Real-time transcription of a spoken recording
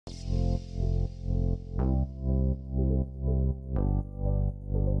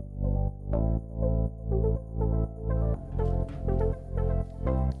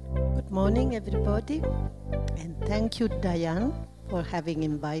Good morning, everybody, and thank you, Diane, for having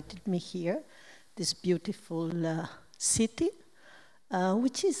invited me here, this beautiful city,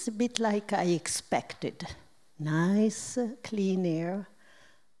 which is a bit like I expected. Nice, clean air,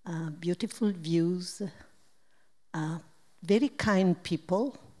 beautiful views, very kind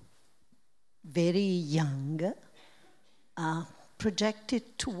people, very young,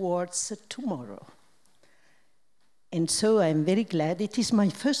 projected towards tomorrow. And so I'm very glad. It is my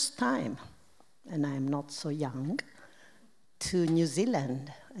first time, and I'm not so young, to New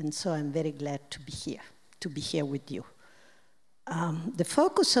Zealand. And so I'm very glad to be here with you. The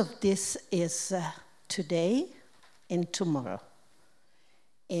focus of this is today and tomorrow.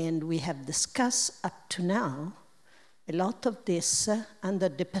 And we have discussed up to now a lot of this under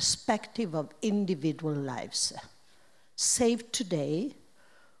the perspective of individual lives. Save today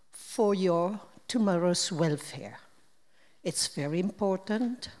for your tomorrow's welfare. It's very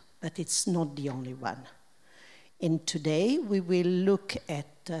important, but it's not the only one. And today we will look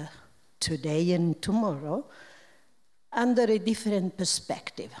at today and tomorrow under a different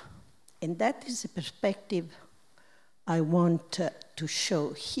perspective. And that is a perspective I want to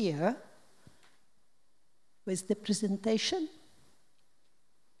show here. With the presentation?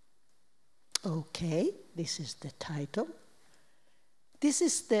 Okay, this is the title. This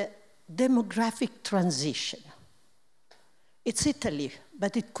is the demographic transition. It's Italy,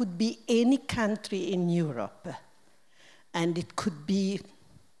 but it could be any country in Europe. And it could be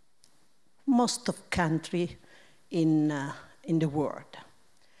most of country in the world.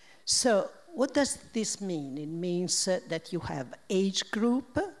 So what does this mean? It means that you have age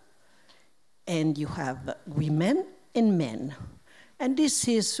group, and you have women and men. And this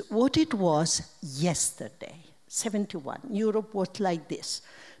is what it was yesterday, 71. Europe was like this.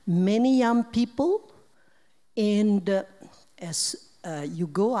 Many young people, and as you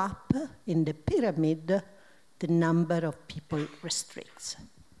go up in the pyramid, the number of people restricts.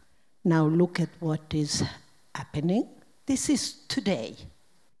 Now look at what is happening. This is today.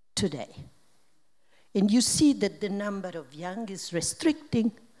 And you see that the number of young is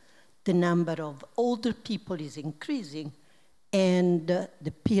restricting, the number of older people is increasing, and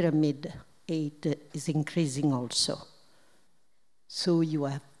the pyramid age is increasing also. So you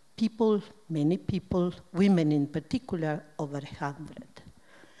have people, many people, women in particular, over 100.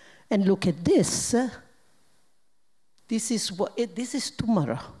 And look at this. This is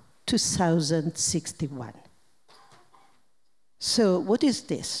tomorrow, 2061. So what is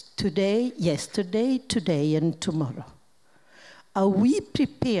this? Today, yesterday, today, and tomorrow. Are we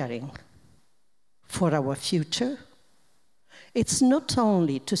preparing for our future? It's not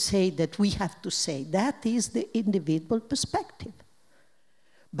only to say that we have to say that is the individual perspective,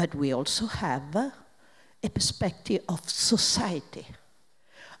 but we also have a perspective of society.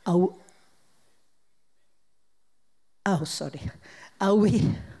 Oh, sorry.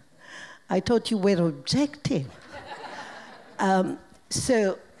 I thought you were objective.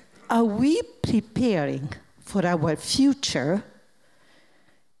 So are we preparing for our future?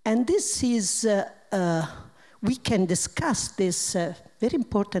 And this is, we can discuss this very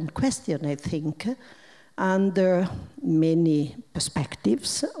important question, I think, under many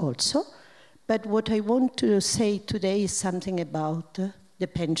perspectives also. But what I want to say today is something about the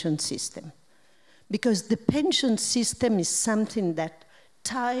pension system. Because the pension system is something that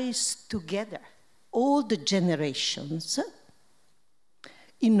ties together all the generations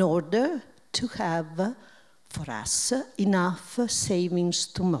in order to have for us enough savings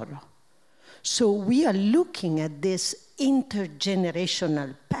tomorrow. So we are looking at this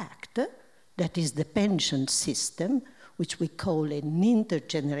intergenerational pact, that is the pension system, which we call an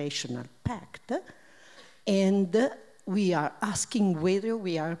intergenerational pact, and we are asking whether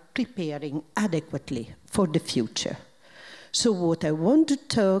we are preparing adequately for the future. So what I want to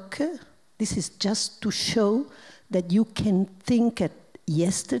talk, this is just to show that you can think at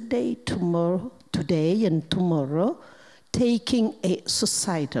yesterday, tomorrow, today and tomorrow, taking a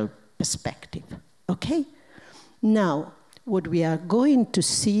societal perspective, okay? Now, what we are going to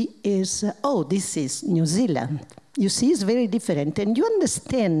see is, oh, this is New Zealand. You see, it's very different. And you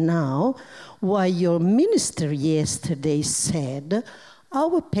understand now why your minister yesterday said,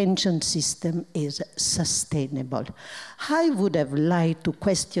 our pension system is sustainable. I would have liked to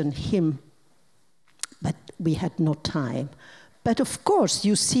question him, but we had no time. But of course,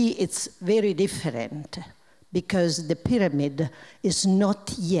 you see, it's very different because the pyramid is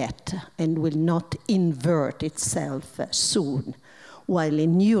not yet and will not invert itself soon. While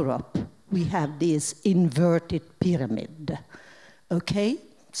in Europe, we have this inverted pyramid, okay?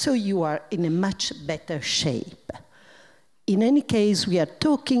 So you are in a much better shape. In any case, we are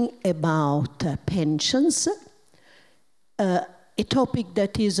talking about pensions, a topic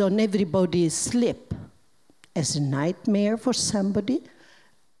that is on everybody's lip, as a nightmare for somebody,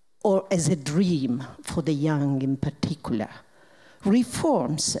 or as a dream for the young in particular.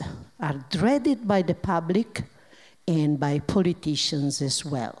 Reforms are dreaded by the public and by politicians as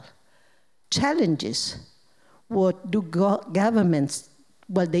well. Challenges, what do governments,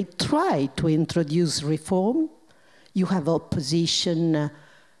 well, they try to introduce reform. You have opposition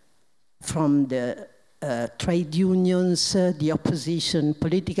from the trade unions, the opposition,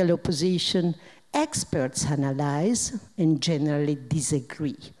 political opposition. Experts analyze and generally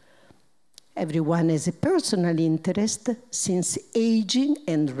disagree. Everyone has a personal interest, since aging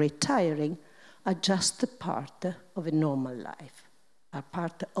and retiring are just a part of a normal life, are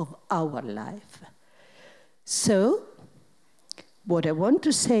part of our life. So, what I want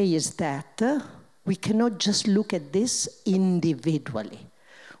to say is that we cannot just look at this individually.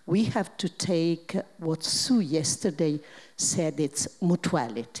 We have to take what Sue yesterday said, it's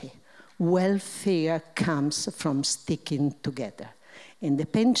mutuality. Welfare comes from sticking together. And the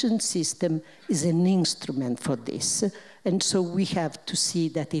pension system is an instrument for this. And so we have to see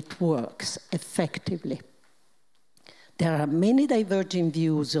that it works effectively. There are many diverging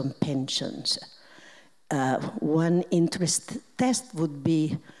views on pensions. One interest test would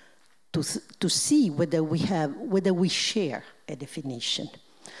be to see whether we share a definition.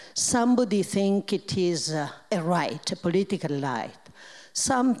 Somebody think it is a right, a political right.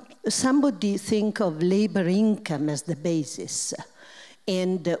 Somebody think of labor income as the basis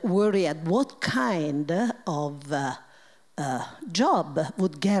and worry at what kind of job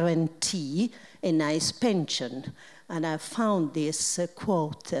would guarantee a nice pension. And I found this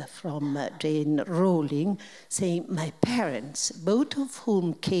quote from Jane Rowling saying, "My parents, both of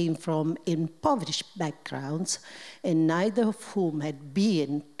whom came from impoverished backgrounds and neither of whom had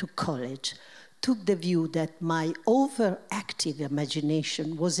been to college, took the view that my overactive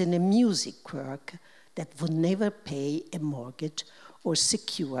imagination was in a music work that would never pay a mortgage or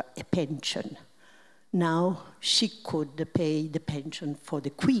secure a pension. Now she could pay the pension for the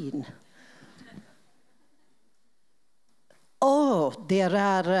Queen." Or there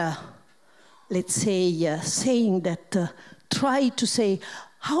are, let's say, saying that, try to say,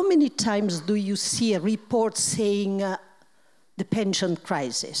 how many times do you see a report saying the pension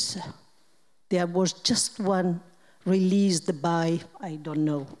crisis? There was just one released by, I don't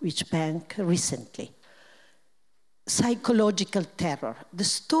know which bank, recently. Psychological terror. The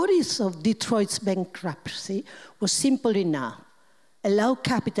stories of Detroit's bankruptcy was simple enough. Allow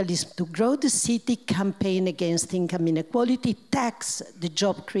capitalism to grow the city, campaign against income inequality, tax the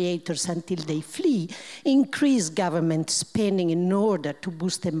job creators until they flee, increase government spending in order to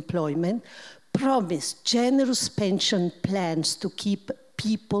boost employment, promise generous pension plans to keep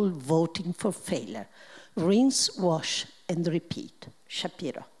people voting for failure. Rinse, wash, and repeat.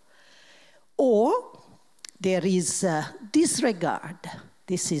 Shapiro. Or there is disregard.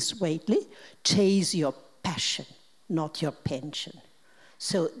 This is Whately. Chase your passion, not your pension.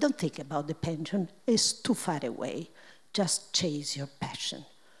 So don't think about the pension. It's too far away. Just chase your passion.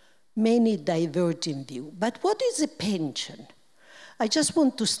 Many diverging views. But what is a pension? I just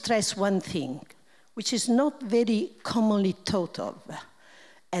want to stress one thing, which is not very commonly thought of.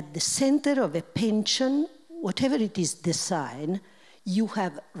 At the center of a pension, whatever it is designed, you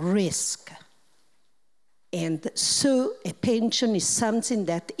have risk. And so a pension is something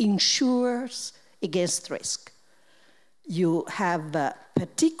that insures against risk. You have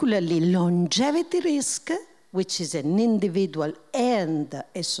particularly longevity risk, which is an individual and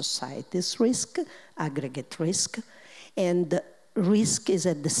a society's risk, aggregate risk, and risk is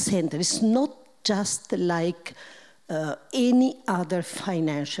at the center. It's not just like any other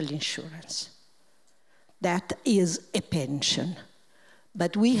financial insurance. That is a pension.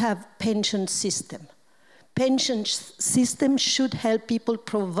 But we have pension system. Pension system should help people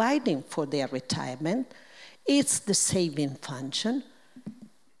providing for their retirement. It's the saving function.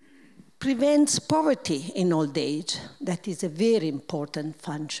 Prevents poverty in old age. That is a very important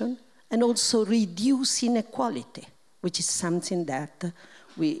function. And also reduce inequality, which is something that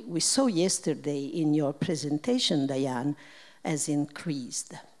we saw yesterday in your presentation, Diane, has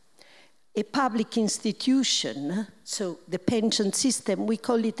increased. A public institution, so the pension system, we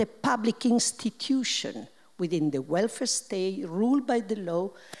call it a public institution within the welfare state, ruled by the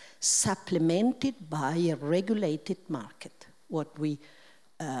law, supplemented by a regulated market, what we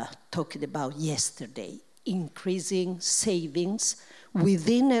talked about yesterday. increasing savings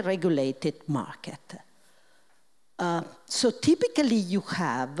within a regulated market. So typically you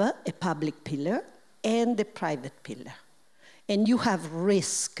have a public pillar and a private pillar. And you have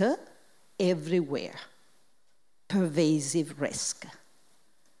risk everywhere, pervasive risk.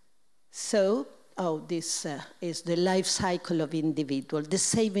 So, this is the life cycle of individual. The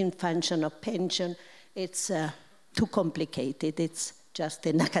saving function of pension, it's too complicated. It's just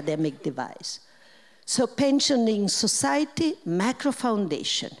an academic device. So pension in society, macro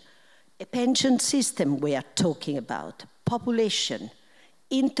foundation, a pension system we are talking about, population,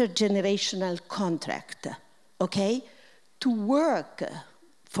 intergenerational contract, okay? To work,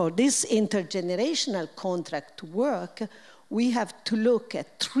 for this intergenerational contract to work, we have to look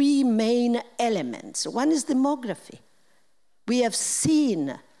at three main elements. One is demography. We have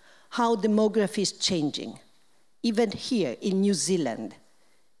seen how demography is changing, even here in New Zealand,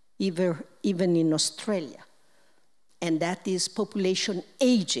 even in Australia. And that is population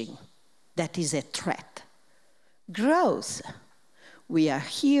aging. That is a threat. Growth. We are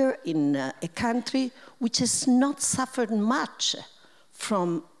here in a country which has not suffered much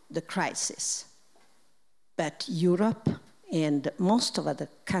from the crisis. But Europe and most of other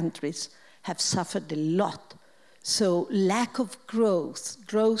countries have suffered a lot. So lack of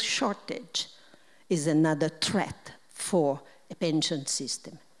growth shortage is another threat for a pension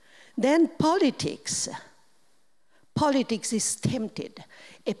system. Then politics. Politics is tempted.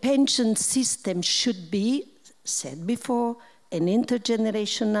 A pension system should be, said before, an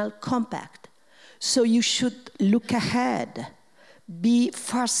intergenerational compact. So you should look ahead, be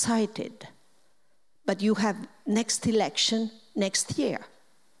farsighted. But you have next election next year.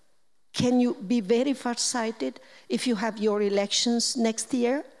 Can you be very farsighted if you have your elections next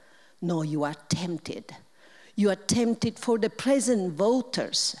year? No, you are tempted. You are tempted for the present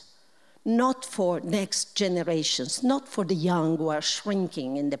voters, not for next generations, not for the young who are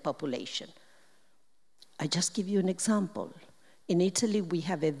shrinking in the population. I just give you an example. In Italy, we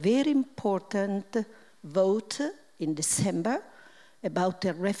have a very important vote in December about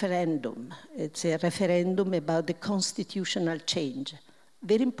a referendum. It's a referendum about the constitutional change.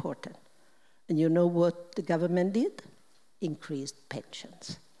 Very important. And you know what the government did? Increased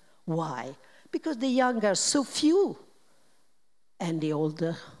pensions. Why? Because the young are so few, and the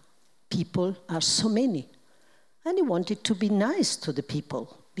older people are so many. And he wanted to be nice to the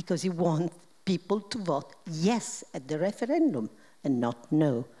people, because he wants people to vote yes at the referendum and not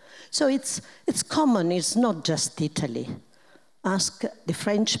no. So it's common, it's not just Italy. Ask the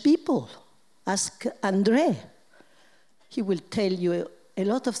French people, ask André. He will tell you a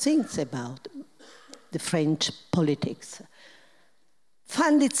lot of things about the French politics.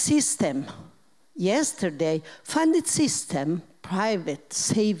 Funded system, yesterday, funded system, private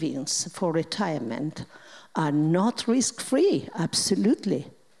savings for retirement are not risk-free, absolutely.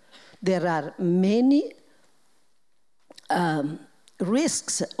 There are many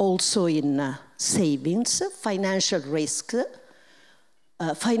risks also in savings, financial risks,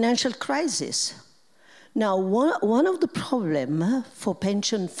 financial crisis. Now, one of the problems for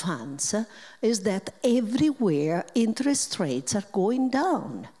pension funds is that everywhere interest rates are going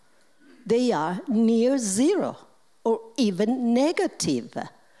down. They are near zero or even negative.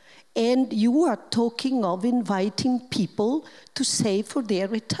 And you are talking of inviting people to save for their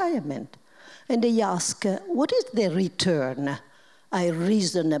retirement. And they ask, what is the return I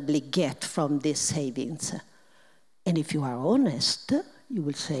reasonably get from these savings? And if you are honest, you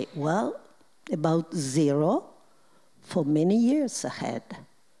will say, well, about zero for many years ahead.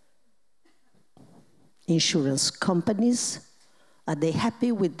 Insurance companies, are they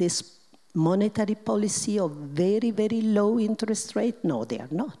happy with this monetary policy of very, very low interest rate? No, they are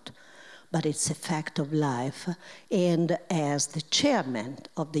not. But it's a fact of life. And as the chairman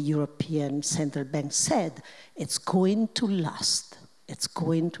of the European Central Bank said, it's going to last. It's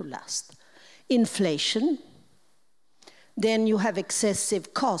going to last. Inflation. Then you have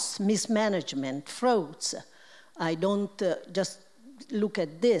excessive costs, mismanagement, frauds. I don't just look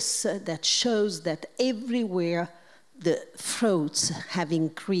at this. That shows that everywhere the frauds have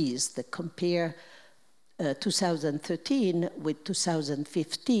increased. Compare 2013 with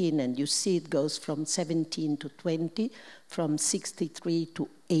 2015, and you see it goes from 17 to 20, from 63 to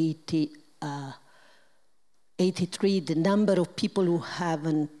 80, 83. The number of people who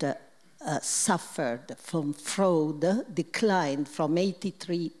haven't suffered from fraud declined from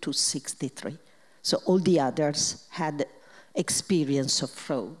 83 to 63. So all the others had experience of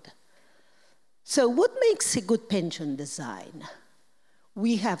fraud. So what makes a good pension design?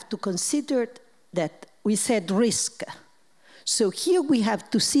 We have to consider that we said risk. So here we have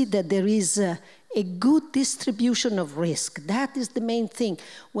to see that there is a a good distribution of risk. That is the main thing.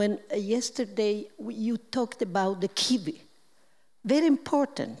 When yesterday you talked about the kiwi, very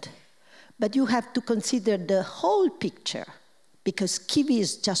important, but you have to consider the whole picture, because kiwi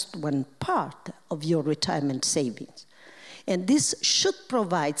is just one part of your retirement savings. And this should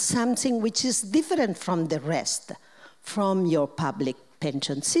provide something which is different from the rest, from your public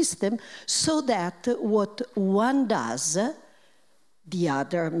pension system, so that what one does, the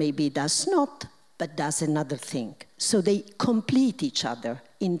other maybe does not, but does another thing. So they complete each other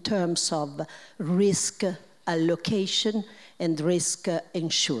in terms of risk allocation and risk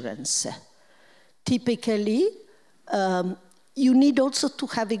insurance. Typically, you need also to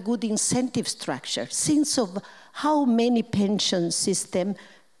have a good incentive structure. Since of how many pension systems,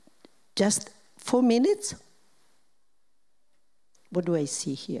 just 4 minutes? What do I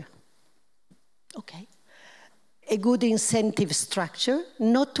see here? Okay. A good incentive structure,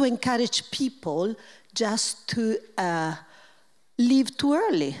 not to encourage people just to leave too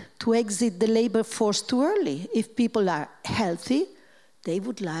early, to exit the labor force too early. If people are healthy, they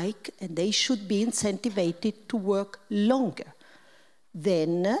would like and they should be incentivized to work longer.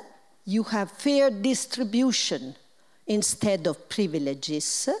 Then you have fair distribution instead of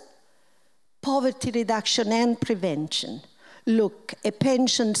privileges, poverty reduction and prevention. Look, a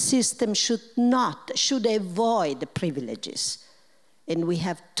pension system should avoid privileges. And we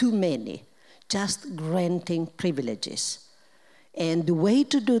have too many, just granting privileges. And the way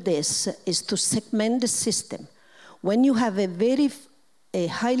to do this is to segment the system. When you have a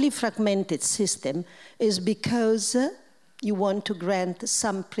highly fragmented system, is because you want to grant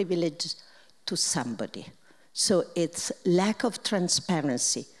some privilege to somebody. So it's lack of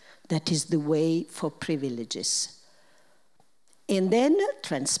transparency that is the way for privileges. And then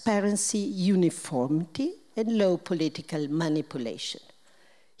transparency, uniformity, and low political manipulation.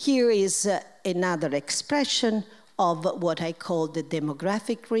 Here is another expression of what I call the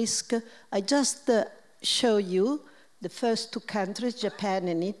demographic risk. I just show you the first two countries, Japan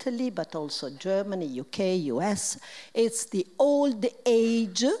and Italy, but also Germany, UK, US. It's the old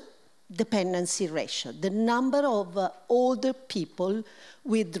age dependency ratio, the number of older people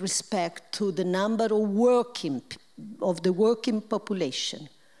with respect to the number of the working population.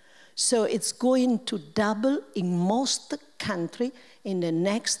 So it's going to double in most countries in the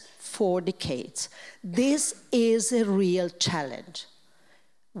next 4 decades. This is a real challenge,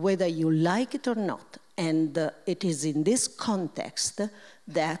 whether you like it or not. And it is in this context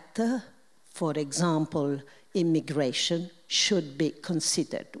that, for example, immigration should be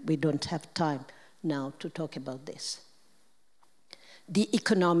considered. We don't have time now to talk about this. The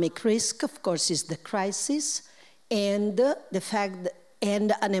economic risk, of course, is the crisis and the fact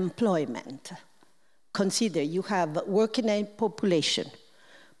and unemployment. Consider you have working age population,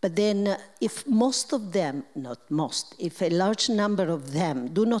 but then if most of them, not most, if a large number of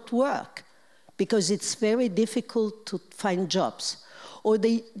them do not work, because it's very difficult to find jobs, or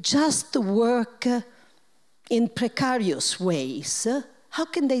they just work in precarious ways, how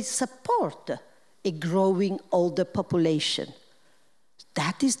can they support a growing older population?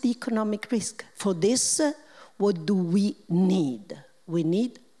 That is the economic risk. For this, what do we need? We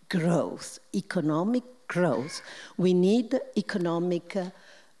need growth, economic growth. We need economic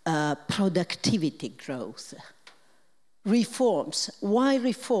productivity growth. Reforms. Why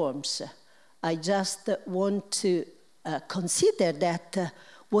reforms? I just want to consider that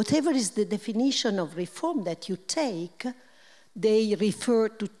whatever is the definition of reform that you take, they refer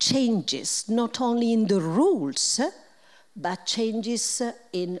to changes, not only in the rules, but changes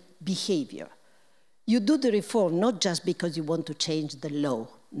in behavior. You do the reform not just because you want to change the law,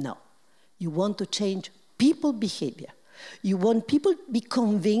 no. You want to change people behavior. You want people to be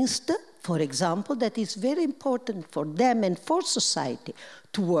convinced, for example, that it's very important for them and for society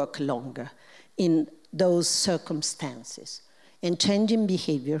to work longer in those circumstances. And changing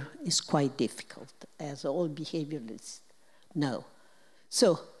behavior is quite difficult, as all behaviorists know.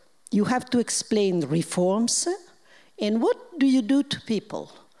 So you have to explain reforms, and what do you do to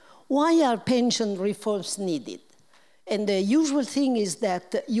people? Why are pension reforms needed? And the usual thing is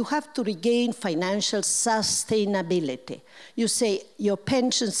that you have to regain financial sustainability. You say your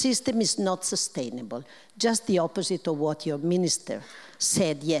pension system is not sustainable, just the opposite of what your minister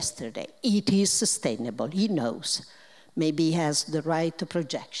said yesterday. It is sustainable, he knows. Maybe he has the right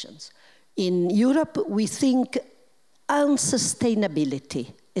projections. In Europe, we think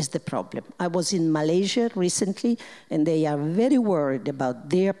unsustainability is the problem. I was in Malaysia recently, and they are very worried about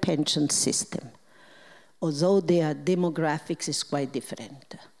their pension system, although their demographics is quite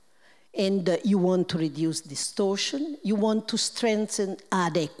different. And you want to reduce distortion. You want to strengthen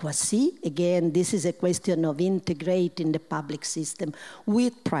adequacy. Again, this is a question of integrating the public system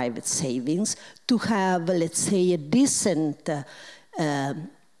with private savings to have, let's say, a decent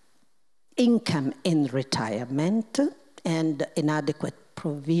income in retirement and an adequate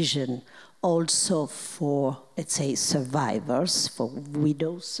provision also for, let's say, survivors, for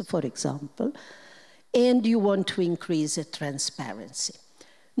widows, for example. And you want to increase the transparency.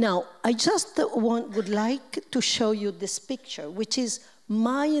 Now, I just would like to show you this picture, which is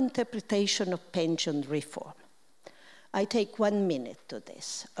my interpretation of pension reform. I take 1 minute to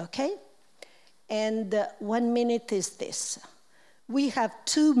this, okay? And 1 minute is this. We have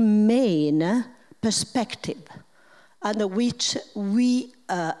two main perspectives under which we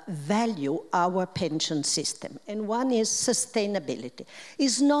value our pension system. And one is sustainability.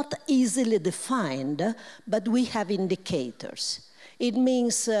 It's not easily defined, but we have indicators. It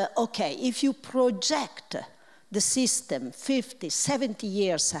means, okay, if you project the system 50, 70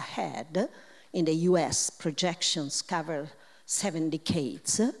 years ahead, in the US, projections cover 7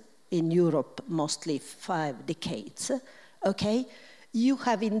 decades, in Europe, mostly 5 decades, okay? You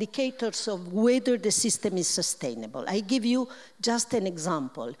have indicators of whether the system is sustainable. I give you just an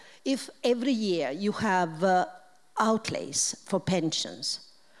example. If every year you have outlays for pensions,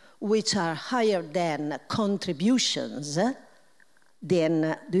 which are higher than contributions,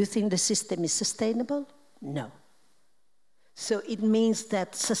 then do you think the system is sustainable? No. So it means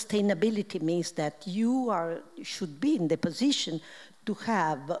that sustainability means that you should be in the position to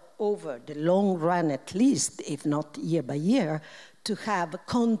have, over the long run at least, if not year by year, to have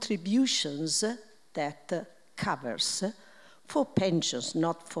contributions that covers for pensions,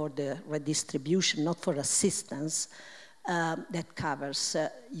 not for the redistribution, not for assistance, that covers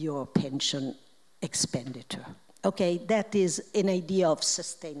your pension expenditure. Okay, that is an idea of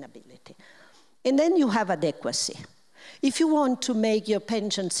sustainability. And then you have adequacy. If you want to make your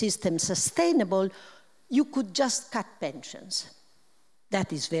pension system sustainable, you could just cut pensions.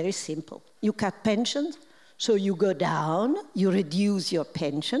 That is very simple. You cut pensions, so you go down, you reduce your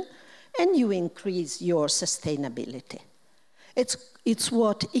pension, and you increase your sustainability. It's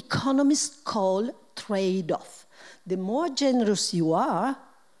what economists call trade-off. The more generous you are,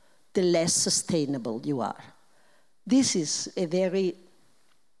 the less sustainable you are. This is a very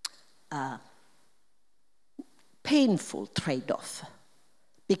painful trade-off,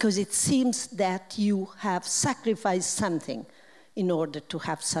 because it seems that you have sacrificed something in order to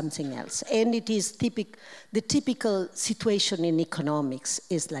have something else. And it is the typical situation in economics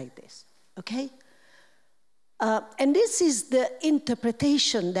is like this, okay? And this is the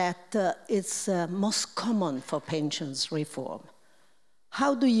interpretation that is most common for pensions reform.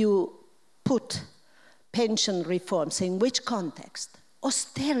 How do you put pension reforms in which context?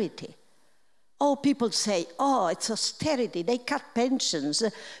 Austerity. Oh, people say, oh, it's austerity. They cut pensions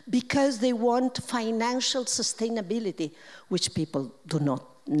because they want financial sustainability, which people do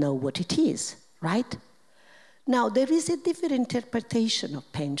not know what it is, right? Now, there is a different interpretation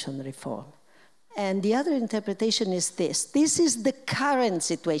of pension reform. And the other interpretation is this. This is the current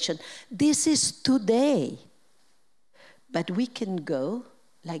situation. This is today. But we can go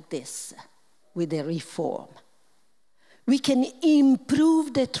like this with a reform. We can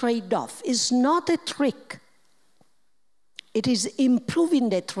improve the trade-off. It's not a trick. It is improving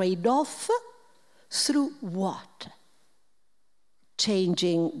the trade-off through what?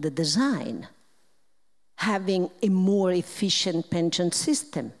 Changing the design, having a more efficient pension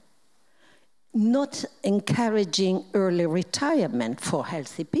system, not encouraging early retirement for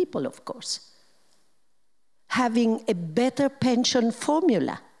healthy people, of course, having a better pension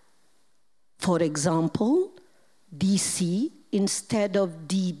formula. For example, DC instead of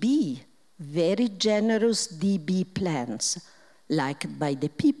DB, very generous DB plans liked by the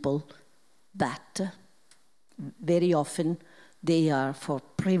people, but very often they are for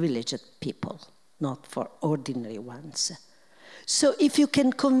privileged people, not for ordinary ones. So if you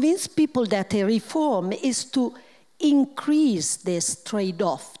can convince people that a reform is to increase this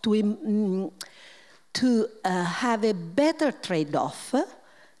trade-off, to have a better trade-off,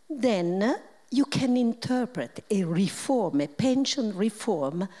 then you can interpret a reform, a pension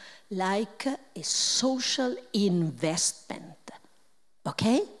reform, like a social investment,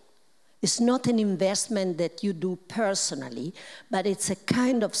 okay? It's not an investment that you do personally, but it's a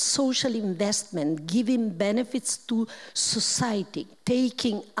kind of social investment, giving benefits to society,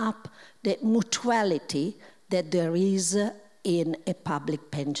 taking up the mutuality that there is in a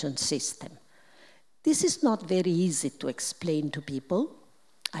public pension system. This is not very easy to explain to people.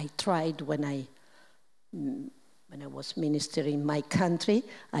 I tried when I when I was minister in my country,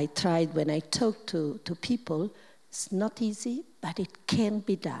 I tried when I talk to people, it's not easy, but it can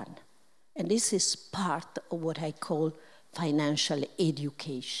be done. And this is part of what I call financial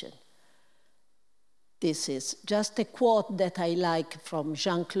education. This is just a quote that I like from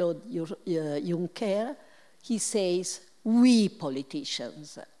Jean-Claude Juncker. He says, we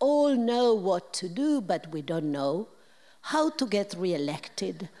politicians all know what to do, but we don't know how to get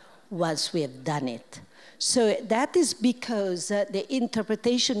re-elected once we have done it. So that is because the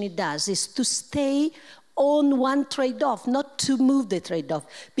interpretation it does is to stay on one trade-off, not to move the trade-off.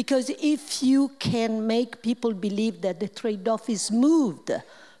 Because if you can make people believe that the trade-off is moved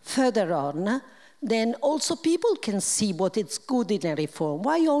further on, then also people can see what is good in a reform.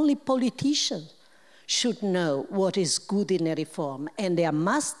 Why only politicians should know what is good in a reform? And there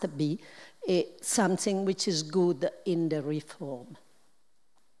must be something which is good in the reform.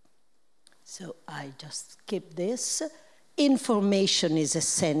 So I just skip this. Information is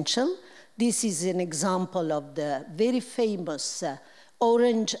essential. This is an example of the very famous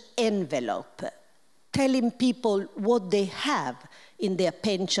orange envelope, telling people what they have in their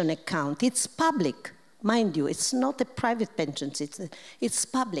pension account. It's public, mind you, it's not a private pension, it's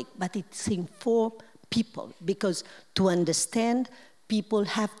public, but it's informed people, because to understand, people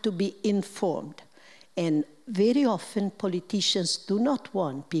have to be informed. And very often politicians do not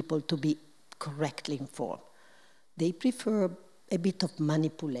want people to be correctly informed. They prefer a bit of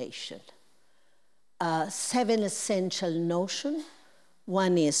manipulation. 7 essential notions.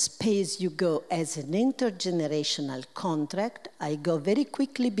 One is pay-as-you-go as an intergenerational contract. I go very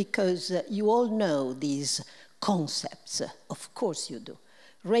quickly because you all know these concepts. Of course you do.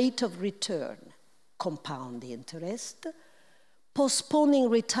 Rate of return, compound interest. Postponing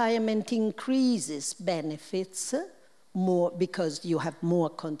retirement increases benefits more because you have more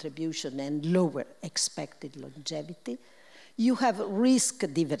contribution and lower expected longevity. You have risk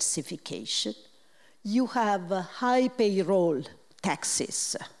diversification. You have high payroll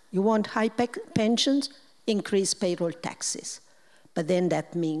taxes. You want high pensions? Increase payroll taxes. But then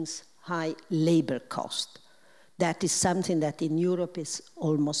that means high labor cost. That is something that in Europe is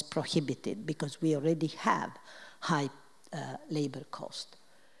almost prohibited because we already have high labor cost.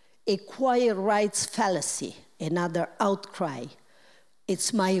 Acquire rights fallacy, another outcry.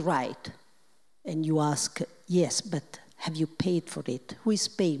 It's my right. And you ask, yes, but have you paid for it? Who is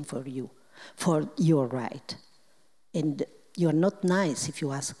paying for you, for your right? And you're not nice if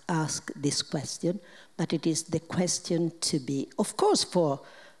you ask this question, but it is the question to be, of course, for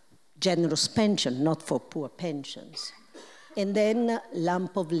generous pension, not for poor pensions. And then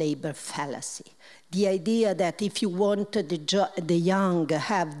lump of labor fallacy. The idea that if you want the young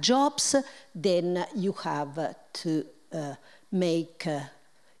have jobs, then you have to make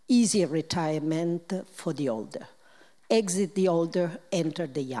easier retirement for the older. Exit the older, enter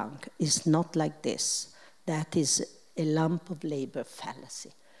the young. It's not like this. That is a lump of labor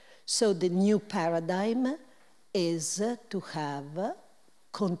fallacy. So the new paradigm is to have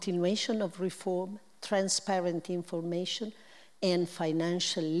continuation of reform, transparent information, and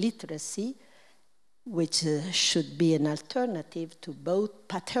financial literacy, which should be an alternative to both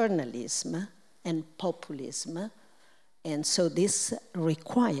paternalism and populism. And so this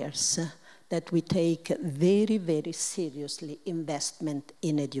requires that we take very, very seriously investment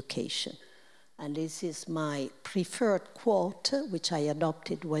in education. And this is my preferred quote, which I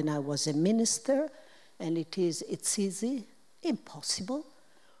adopted when I was a minister, and it's easy, impossible,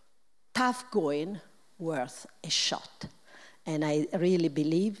 tough going, worth a shot. And I really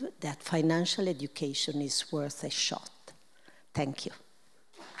believe that financial education is worth a shot. Thank you.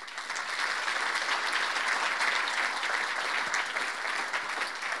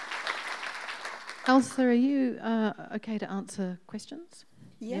 Elsa, are you okay to answer questions?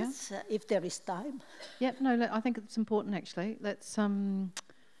 Yes, yeah? If there is time. Yep, no, I think it's important actually. Let's open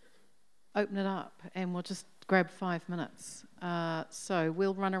it up and we'll just grab 5 minutes. So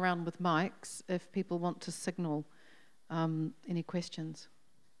we'll run around with mics if people want to signal any questions.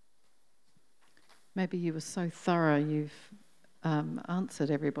 Maybe you were so thorough you've answered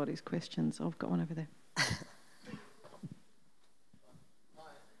everybody's questions. Oh, I've got one over there.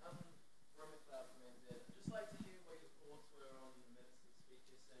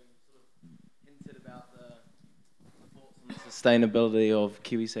 Sustainability of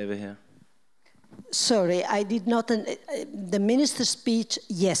KiwiSaver here. Sorry, I did not. The minister's speech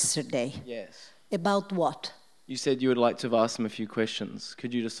yesterday. Yes. About what? You said you would like to have asked him a few questions.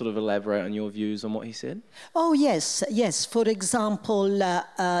 Could you just sort of elaborate on your views on what he said? Oh, yes, yes. For example,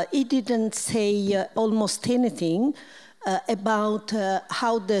 he didn't say almost anything about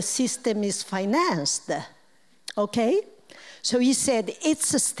how the system is financed. okay? So he said it's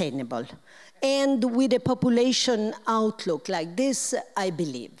sustainable. And with a population outlook like this, I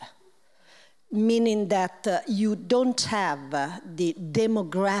believe, meaning that you don't have the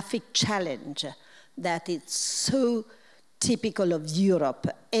demographic challenge that is so typical of Europe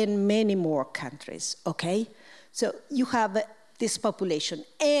and many more countries, okay? So you have this population.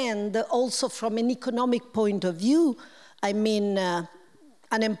 And also from an economic point of view, I mean,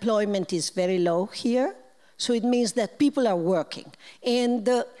 unemployment is very low here. So it means that people are working. And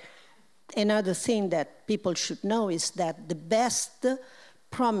another thing that people should know is that the best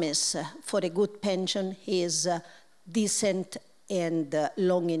promise for a good pension is decent and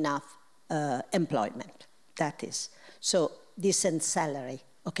long enough employment. That is. So decent salary,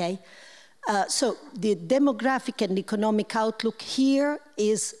 okay? So the demographic and economic outlook here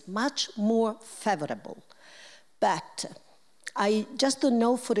is much more favorable. But I just don't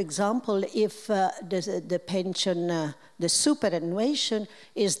know, for example, if the pension, the superannuation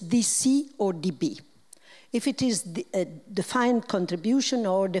is DC or DB. If it is defined contribution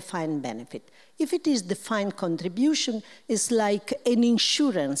or defined benefit. If it is defined contribution, it's like an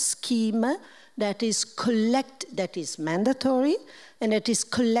insurance scheme that is mandatory and that is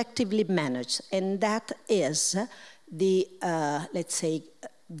collectively managed. And that is the, let's say,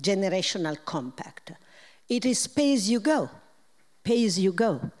 generational compact. It is pay as you go. Pay as you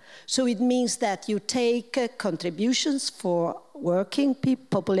go. So it means that you take contributions for working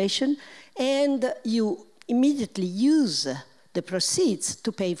population and you immediately use the proceeds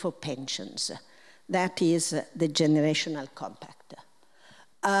to pay for pensions. That is the generational compact.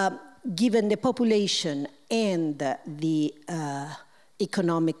 Given the population and the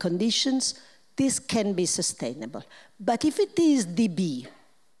economic conditions, this can be sustainable. But if it is DB,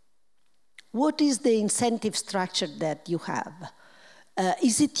 what is the incentive structure that you have?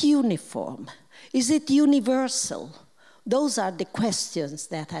 Is it uniform? Is it universal? Those are the questions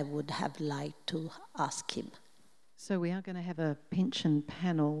that I would have liked to ask him. So we are going to have a pension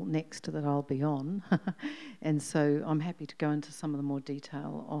panel next that I'll be on. And so I'm happy to go into some of the more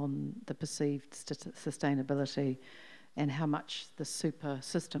detail on the perceived sustainability and how much the super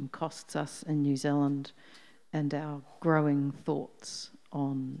system costs us in New Zealand and our growing thoughts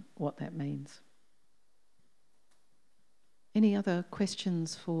on what that means. Any other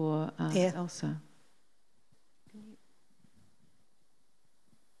questions for Elsa?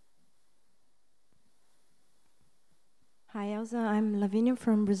 Hi, Elsa. I'm Lavínia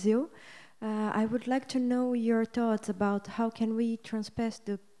from Brazil. I would like to know your thoughts about how can we transpass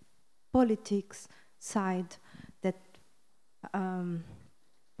the politics side that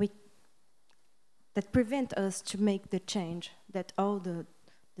that prevent us to make the change that all the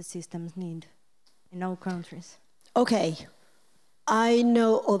systems need in all countries. Okay. I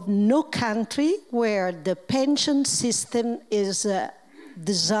know of no country where the pension system is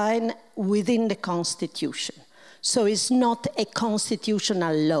designed within the constitution. So it's not a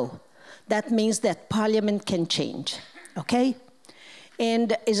constitutional law. That means that Parliament can change, okay?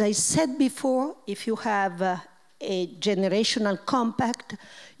 And as I said before, if you have a generational compact,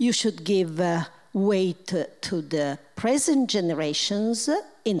 you should give weight to the present generation's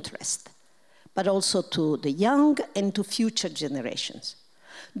interest, but also to the young and to future generations.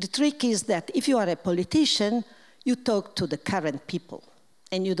 The trick is that if you are a politician, you talk to the current people,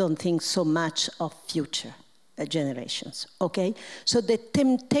 and you don't think so much of future generations, okay? So the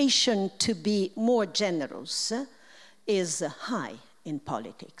temptation to be more generous is high in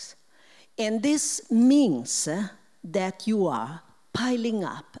politics. And this means that you are piling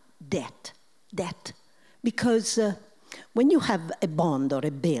up debt. Because when you have a bond or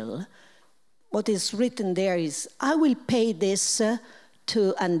a bill, what is written there is, I will pay this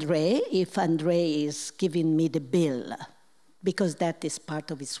to Andre if Andre is giving me the bill, because that is part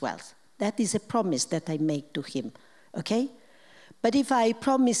of his wealth. That is a promise that I make to him, okay? But if I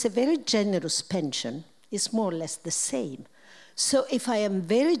promise a very generous pension, it's more or less the same. So if I am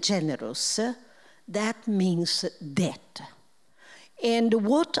very generous, that means debt. And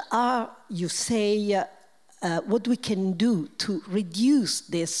what are, you say, what we can do to reduce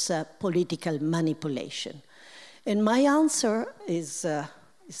this political manipulation? And my answer is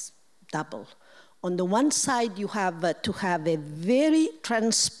double. On the one side, you have to have a very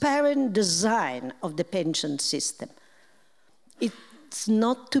transparent design of the pension system. It's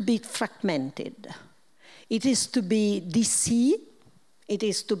not to be fragmented. It is to be DC. It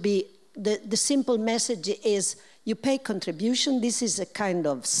is to be, the simple message is, you pay contribution. This is a kind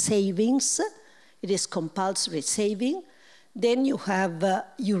of savings. It is compulsory saving. Then you have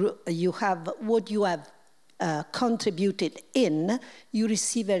what you have contributed in, you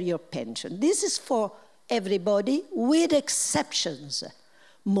receive your pension. This is for everybody, with exceptions,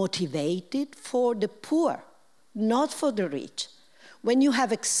 motivated for the poor, not for the rich. When you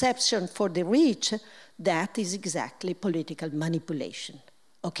have exception for the rich, that is exactly political manipulation,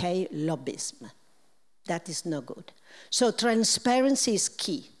 okay? Lobbyism. That is no good. So transparency is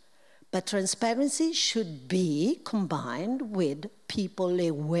key, but transparency should be combined with people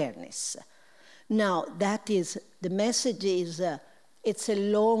awareness. Now, that is, the message is, it's a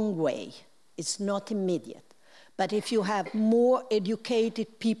long way. It's not immediate. But if you have more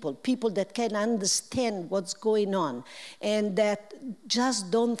educated people, people that can understand what's going on, and that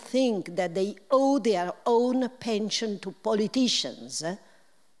just don't think that they owe their own pension to politicians,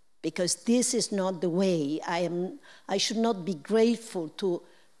 because this is not the way. I should not be grateful to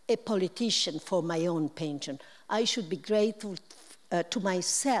a politician for my own pension. I should be grateful to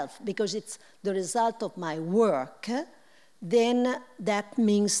myself because it's the result of my work. Then that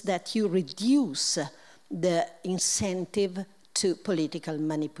means that you reduce the incentive to political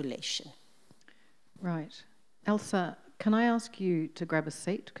manipulation. Right. Elsa, can I ask you to grab a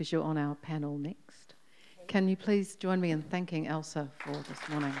seat because you're on our panel next? Can you please join me in thanking Elsa for this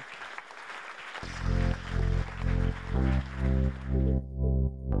morning?